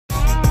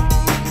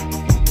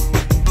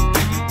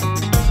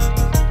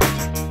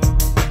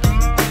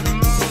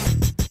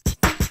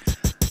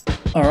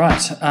All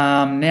right,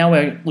 now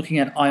we're looking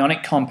at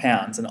ionic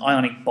compounds and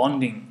ionic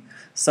bonding.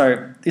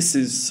 So this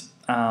is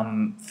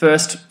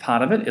first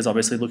part of it is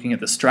obviously looking at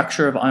the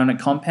structure of ionic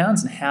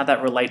compounds and how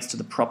that relates to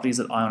the properties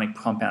that ionic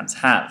compounds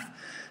have.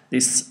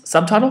 This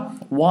subtitle,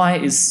 why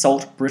is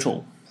salt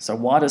brittle? So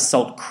why does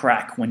salt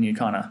crack when you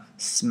kind of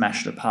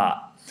smash it apart?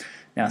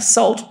 Now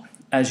salt,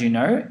 as you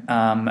know,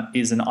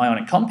 is an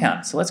ionic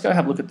compound. So let's go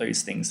have a look at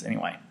those things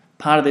anyway.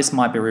 Part of this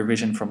might be a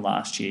revision from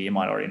last year, you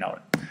might already know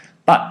it.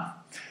 But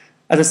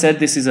as I said,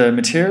 this is a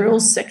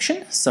materials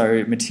section,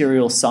 so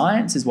material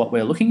science is what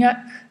we're looking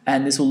at,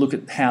 and this will look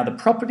at how the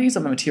properties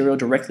of a material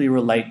directly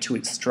relate to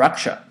its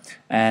structure.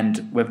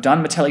 And we've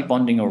done metallic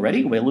bonding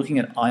already, we're looking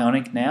at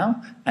ionic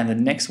now, and the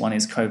next one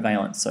is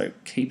covalent, so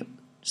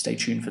stay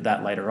tuned for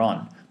that later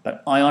on.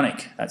 But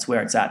ionic, that's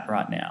where it's at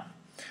right now.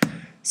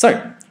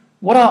 So,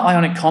 what are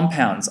ionic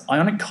compounds?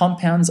 Ionic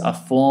compounds are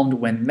formed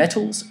when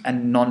metals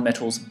and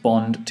non-metals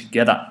bond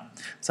together.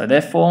 So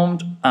they're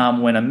formed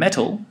when a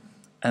metal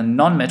and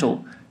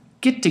non-metal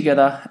get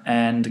together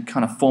and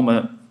kind of form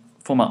an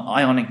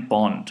ionic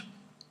bond.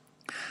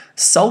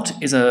 Salt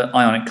is an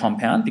ionic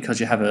compound because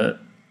you have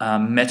a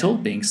metal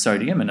being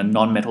sodium and a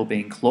non-metal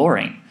being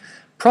chlorine.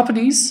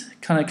 Properties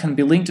kind of can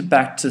be linked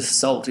back to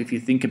salt if you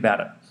think about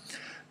it.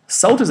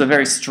 Salt is a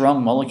very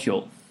strong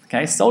molecule.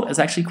 Okay, salt is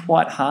actually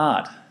quite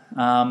hard.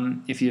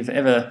 If you've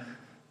ever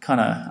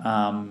kind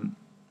of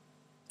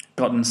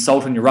gotten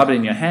salt and you rub it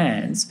in your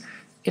hands,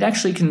 it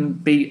actually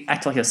can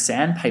act like a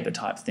sandpaper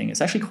type thing.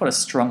 It's actually quite a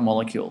strong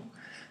molecule.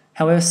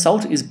 However,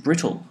 salt is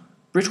brittle.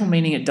 Brittle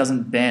meaning it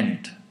doesn't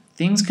bend.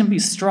 Things can be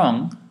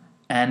strong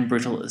and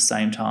brittle at the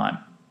same time.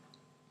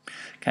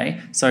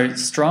 Okay, so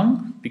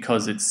strong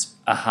because it's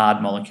a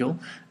hard molecule,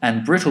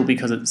 and brittle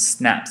because it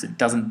snaps, it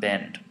doesn't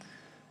bend.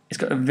 It's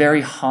got a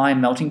very high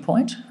melting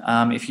point.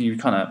 If you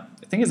I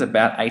think it's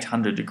about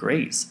 800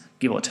 degrees,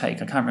 give or take.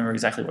 I can't remember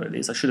exactly what it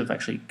is. I should have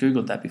actually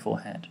Googled that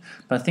beforehand.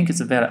 But I think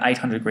it's about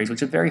 800 degrees,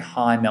 which is a very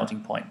high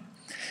melting point.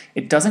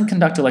 It doesn't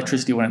conduct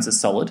electricity when it's a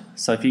solid.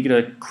 So if you get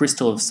a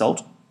crystal of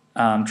salt,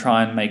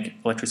 try and make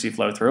electricity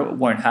flow through it, it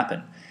won't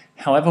happen.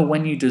 However,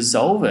 when you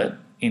dissolve it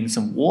in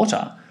some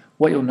water,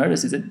 what you'll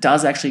notice is it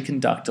does actually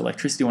conduct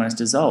electricity when it's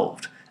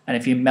dissolved. And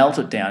if you melt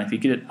it down, if you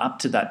get it up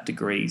to that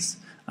degrees,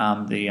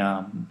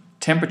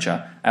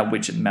 temperature at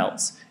which it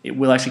melts, it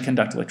will actually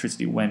conduct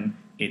electricity when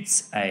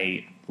it's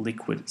a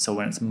liquid, so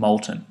when it's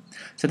molten.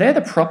 So they're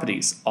the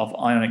properties of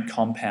ionic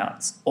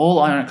compounds. All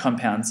ionic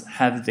compounds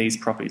have these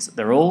properties.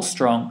 They're all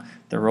strong,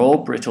 they're all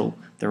brittle,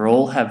 they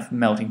all have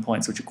melting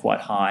points which are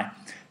quite high.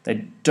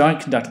 They don't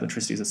conduct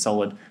electricity as a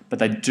solid, but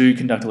they do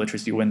conduct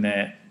electricity when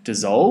they're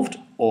dissolved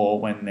or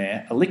when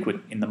they're a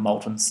liquid in the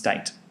molten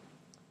state.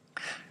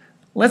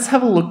 Let's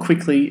have a look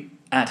quickly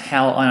at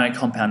how ionic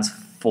compounds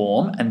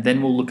form, and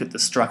then we'll look at the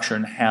structure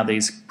and how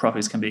these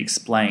properties can be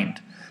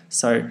explained.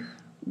 So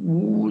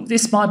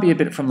this might be a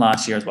bit from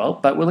last year as well,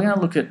 but we're going to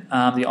look at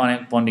the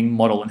ionic bonding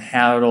model and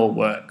how it all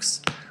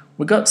works.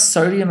 We've got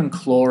sodium and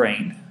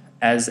chlorine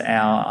as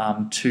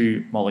our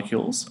two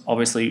molecules.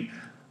 Obviously,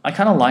 I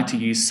kind of like to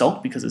use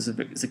salt because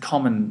it's a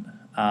common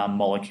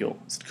molecule.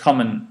 It's a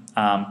common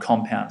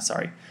compound,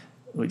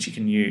 which you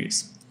can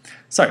use.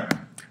 So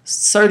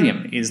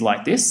sodium is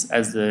like this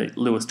as the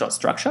Lewis dot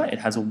structure. It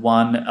has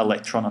 1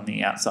 electron on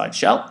the outside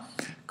shell.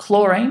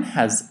 Chlorine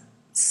has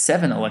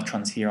 7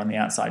 electrons here on the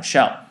outside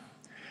shell.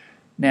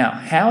 Now,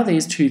 how are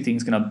these two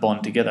things going to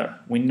bond together?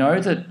 We know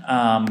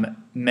that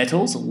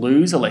metals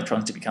lose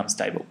electrons to become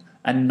stable,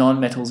 and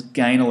non-metals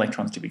gain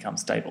electrons to become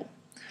stable.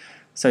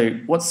 So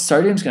what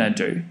sodium's going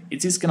to do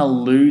is it's going to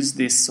lose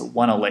this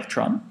 1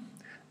 electron,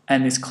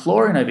 and this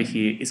chlorine over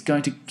here is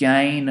going to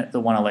gain the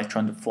 1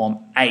 electron to form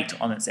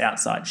 8 on its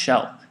outside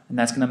shell, and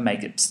that's going to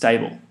make it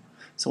stable.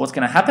 So what's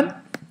going to happen?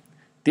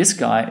 This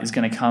guy is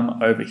going to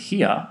come over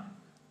here,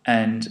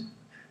 and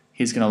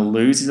he's going to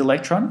lose his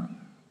electron,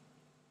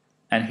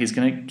 and he's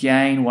going to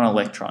gain 1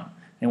 electron.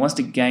 And he wants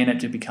to gain it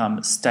to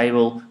become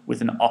stable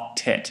with an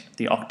octet.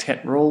 The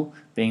octet rule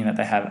being that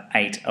they have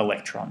 8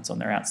 electrons on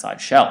their outside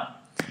shell.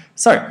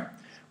 So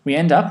we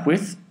end up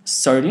with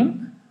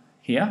sodium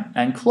here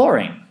and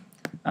chlorine.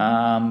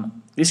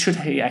 This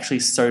should be actually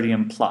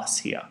sodium plus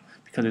here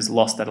because it's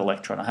lost that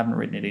electron. I haven't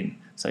written it in.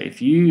 So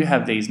if you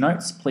have these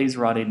notes, please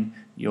write in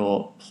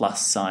your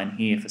plus sign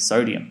here for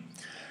sodium.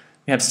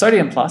 We have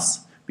sodium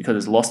plus because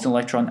it's lost an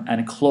electron,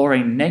 and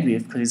chlorine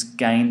negative because it's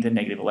gained the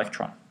negative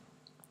electron.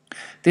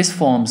 This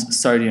forms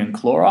sodium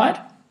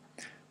chloride,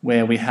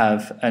 where we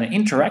have an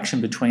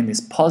interaction between this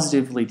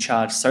positively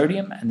charged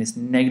sodium and this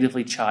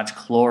negatively charged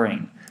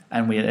chlorine,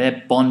 and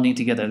they're bonding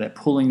together, they're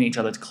pulling each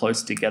other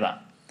close together.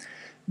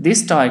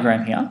 This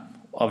diagram here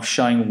of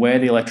showing where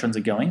the electrons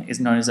are going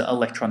is known as an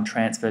electron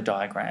transfer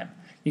diagram.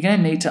 You're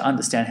going to need to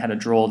understand how to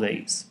draw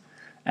these,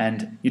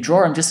 and you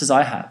draw them just as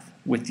I have,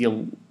 with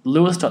your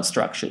Lewis dot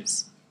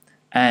structures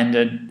and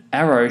an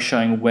arrow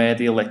showing where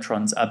the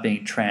electrons are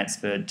being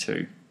transferred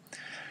to.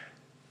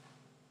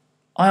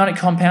 Ionic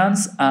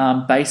compounds,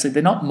 basically,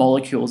 they're not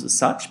molecules as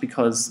such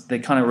because they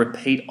kind of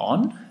repeat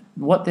on.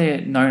 What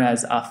they're known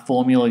as are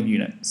formula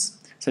units.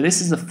 So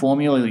this is the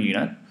formula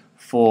unit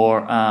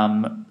for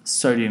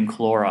sodium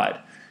chloride.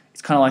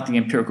 It's kind of like the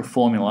empirical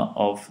formula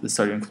of the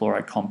sodium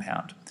chloride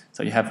compound.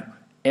 So you have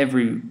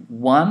every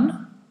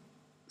one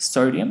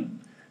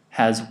sodium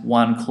has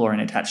one chlorine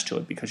attached to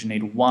it because you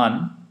need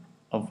one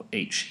of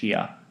each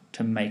here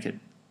to make it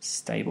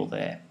stable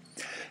there.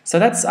 So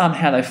that's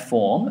how they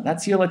form.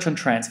 That's the electron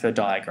transfer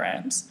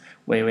diagrams,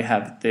 where we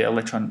have the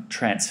electron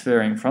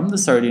transferring from the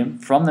sodium,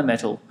 from the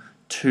metal,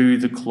 to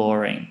the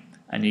chlorine.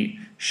 And you're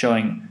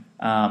showing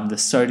the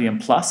sodium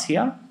plus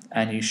here,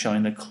 and you're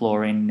showing the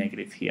chlorine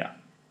negative here.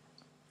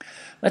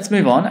 Let's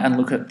move on and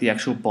look at the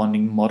actual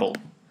bonding model.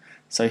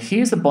 So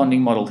here's the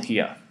bonding model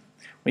here.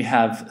 We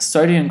have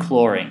sodium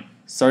chlorine,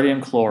 sodium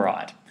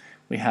chloride.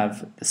 We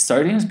have the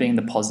sodiums being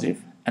the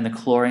positive and the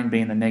chlorine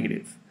being the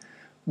negative.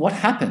 What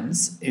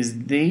happens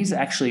is these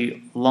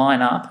actually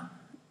line up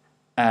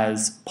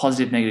as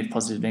positive, negative,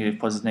 positive, negative,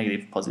 positive,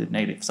 negative, positive,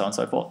 negative, so on and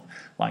so forth,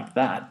 like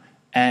that.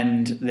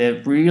 And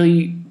they're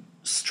really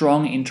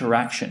strong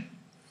interaction.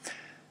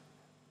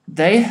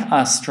 They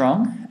are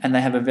strong and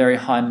they have a very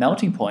high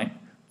melting point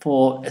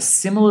for a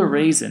similar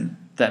reason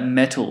that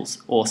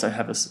metals also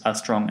have a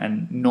strong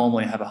and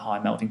normally have a high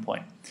melting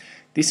point.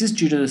 This is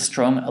due to the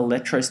strong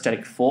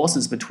electrostatic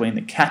forces between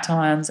the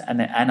cations and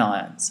the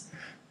anions.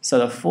 So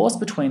the force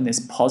between this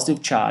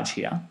positive charge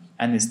here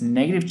and this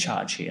negative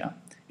charge here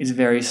is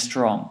very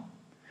strong.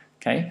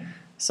 Okay?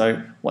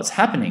 So what's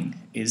happening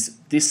is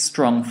this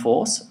strong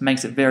force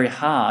makes it very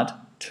hard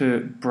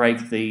to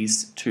break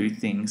these two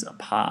things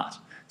apart.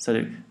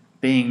 So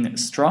being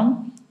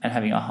strong and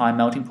having a high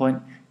melting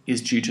point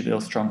is due to the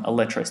strong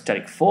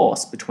electrostatic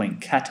force between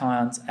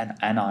cations and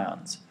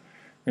anions.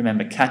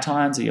 Remember,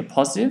 cations are your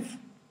positive,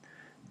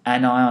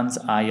 anions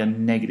are your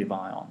negative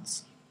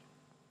ions.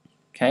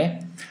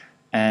 Okay?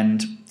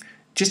 And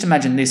just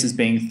imagine this as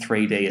being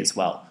 3D as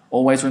well.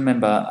 Always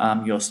remember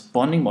your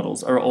bonding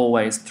models are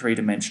always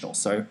three-dimensional.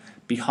 So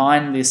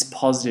behind this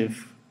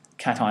positive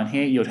cation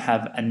here, you'd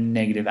have a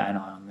negative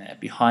anion there.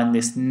 Behind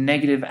this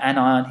negative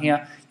anion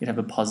here, you'd have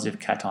a positive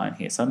cation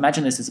here. So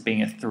imagine this as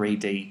being a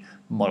 3D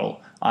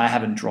model. I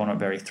haven't drawn it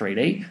very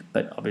 3D,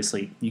 but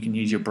obviously you can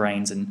use your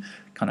brains and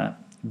kind of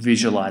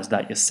visualize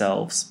that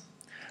yourselves.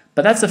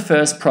 But that's the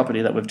first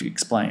property that we've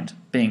explained,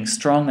 being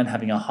strong and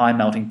having a high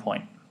melting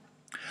point.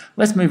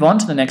 Let's move on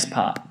to the next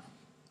part.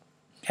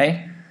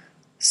 Okay?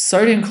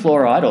 Sodium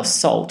chloride, or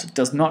salt,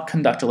 does not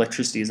conduct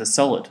electricity as a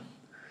solid.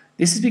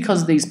 This is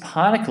because these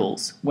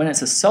particles, when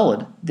it's a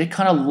solid, they're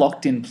kind of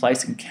locked in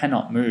place and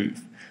cannot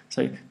move.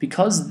 So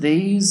because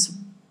these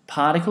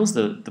particles,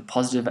 the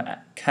positive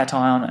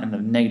cation and the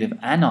negative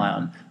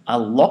anion, are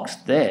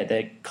locked there,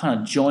 they're kind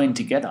of joined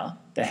together,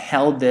 they're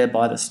held there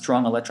by the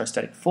strong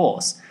electrostatic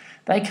force,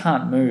 they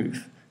can't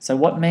move. So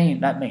what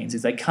that means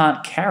is they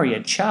can't carry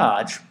a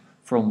charge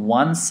from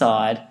one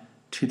side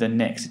to the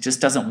next. It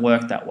just doesn't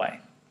work that way.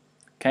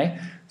 Okay?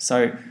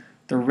 So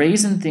the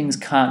reason things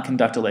can't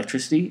conduct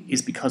electricity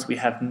is because we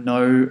have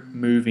no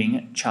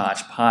moving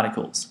charged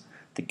particles.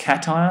 The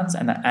cations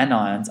and the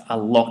anions are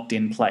locked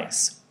in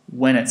place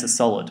when it's a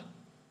solid.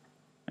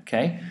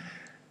 Okay?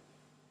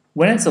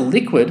 When it's a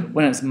liquid,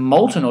 when it's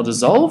molten or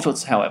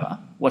dissolved, however,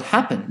 what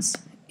happens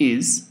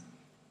is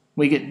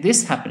we get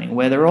this happening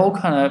where they're all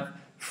kind of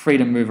free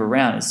to move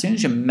around. As soon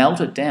as you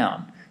melt it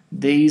down,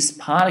 these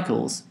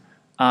particles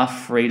are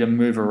free to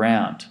move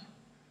around.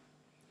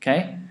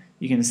 Okay?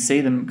 You can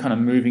see them kind of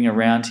moving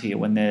around here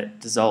when they're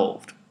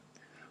dissolved.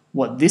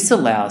 What this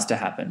allows to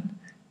happen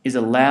is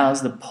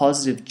allows the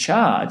positive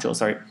charge,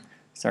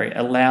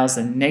 allows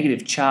the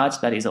negative charge,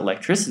 that is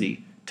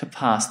electricity, to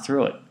pass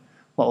through it.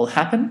 What will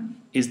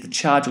happen is the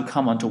charge will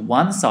come onto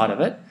one side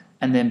of it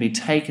and then be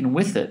taken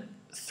with it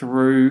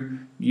through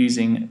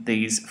using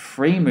these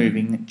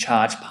free-moving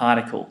charged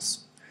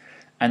particles.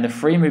 And the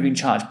free-moving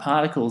charged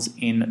particles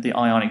in the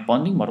ionic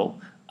bonding model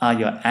are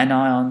your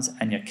anions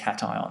and your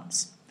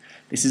cations.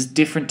 This is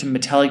different to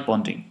metallic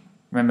bonding.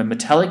 Remember,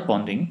 metallic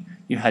bonding,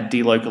 you had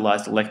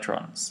delocalized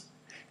electrons.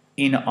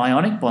 In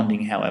ionic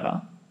bonding,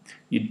 however,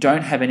 you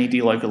don't have any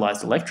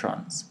delocalized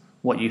electrons.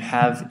 What you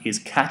have is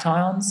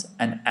cations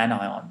and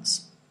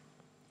anions.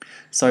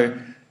 So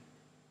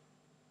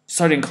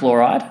sodium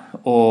chloride,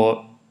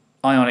 or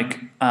ionic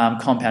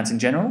compounds in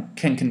general,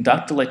 can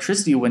conduct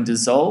electricity when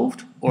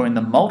dissolved or in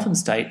the molten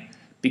state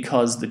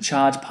because the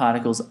charged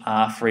particles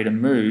are free to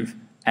move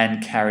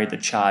and carry the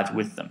charge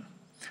with them.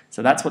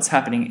 So that's what's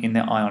happening in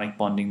the ionic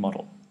bonding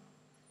model.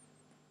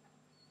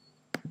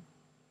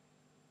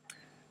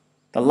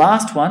 The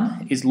last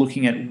one is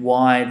looking at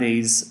why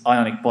these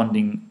ionic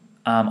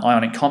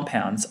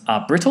compounds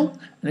are brittle,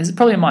 and this is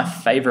probably my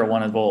favourite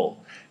one of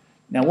all.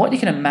 Now what you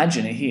can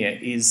imagine here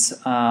is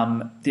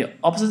the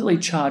oppositely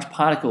charged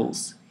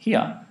particles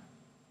here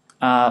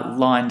are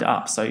lined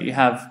up. So you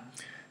have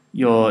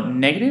your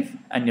negative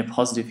and your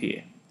positive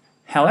here.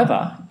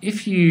 However,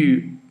 if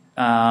you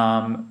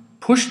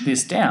push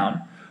this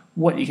down,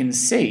 what you can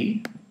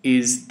see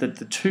is that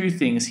the two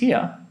things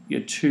here,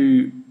 your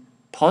two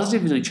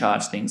positively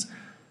charged things,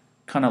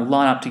 kind of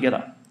line up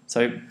together.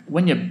 So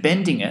when you're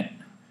bending it,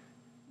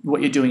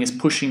 what you're doing is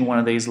pushing one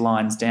of these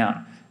lines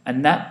down.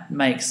 and that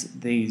makes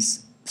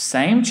these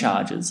same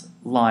charges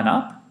line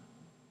up,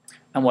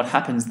 and what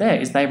happens there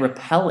is they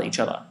repel each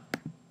other.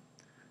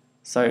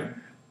 So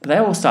they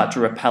will start to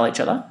repel each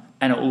other,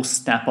 and it will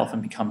snap off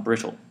and become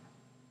brittle.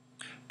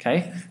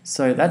 Okay,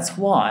 so that's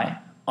why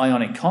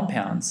ionic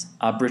compounds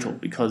are brittle,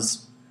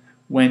 because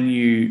when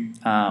you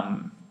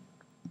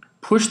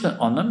push them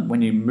on them,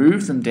 when you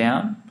move them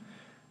down,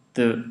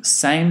 the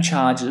same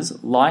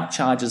charges, like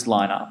charges,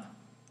 line up.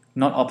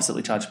 Not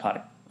oppositely charged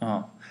particles.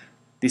 Oh,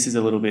 this is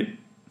a little bit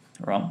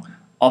wrong.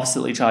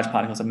 Oppositely charged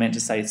particles are meant to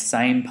say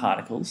same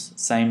particles,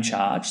 same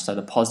charge, so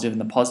the positive and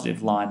the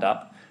positive lined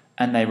up,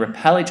 and they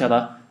repel each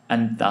other,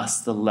 and thus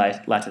the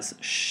lattice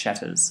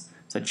shatters.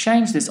 So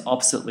change this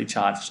oppositely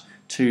charged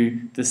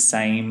to the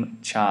same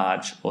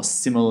charge or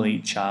similarly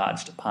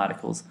charged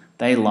particles.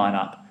 They line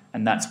up,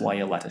 and that's why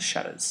your lattice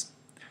shatters.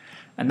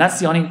 And that's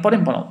the ionic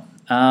bonding model.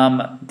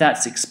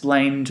 That's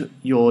explained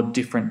your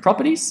different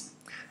properties.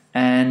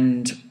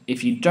 And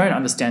if you don't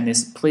understand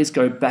this, please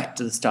go back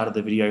to the start of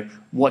the video,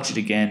 watch it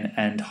again,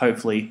 and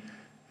hopefully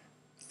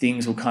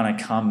things will kind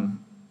of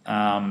come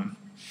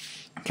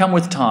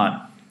with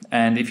time.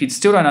 And if you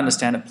still don't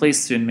understand it,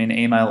 please send me an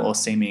email or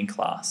see me in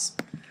class.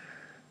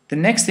 The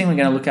next thing we're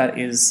going to look at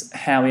is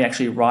how we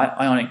actually write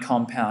ionic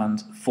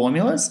compound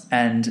formulas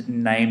and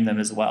name them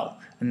as well.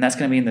 And that's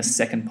going to be in the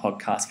second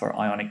podcast for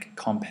ionic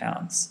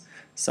compounds.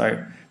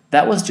 So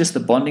that was just the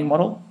bonding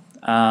model,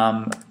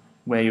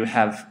 where you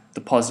have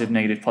the positive,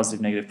 negative,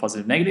 positive, negative,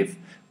 positive, negative,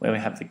 where we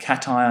have the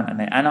cation and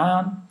the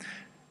anion.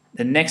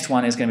 The next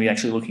one is going to be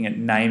actually looking at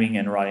naming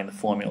and writing the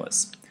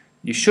formulas.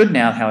 You should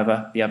now,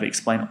 however, be able to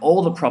explain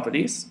all the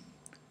properties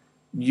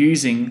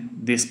using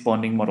this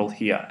bonding model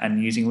here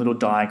and using little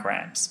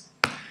diagrams.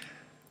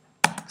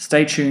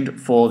 Stay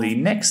tuned for the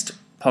next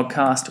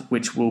podcast,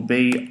 which will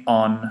be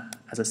on,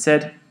 as I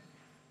said,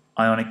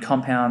 ionic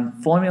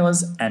compound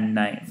formulas and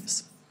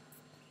names.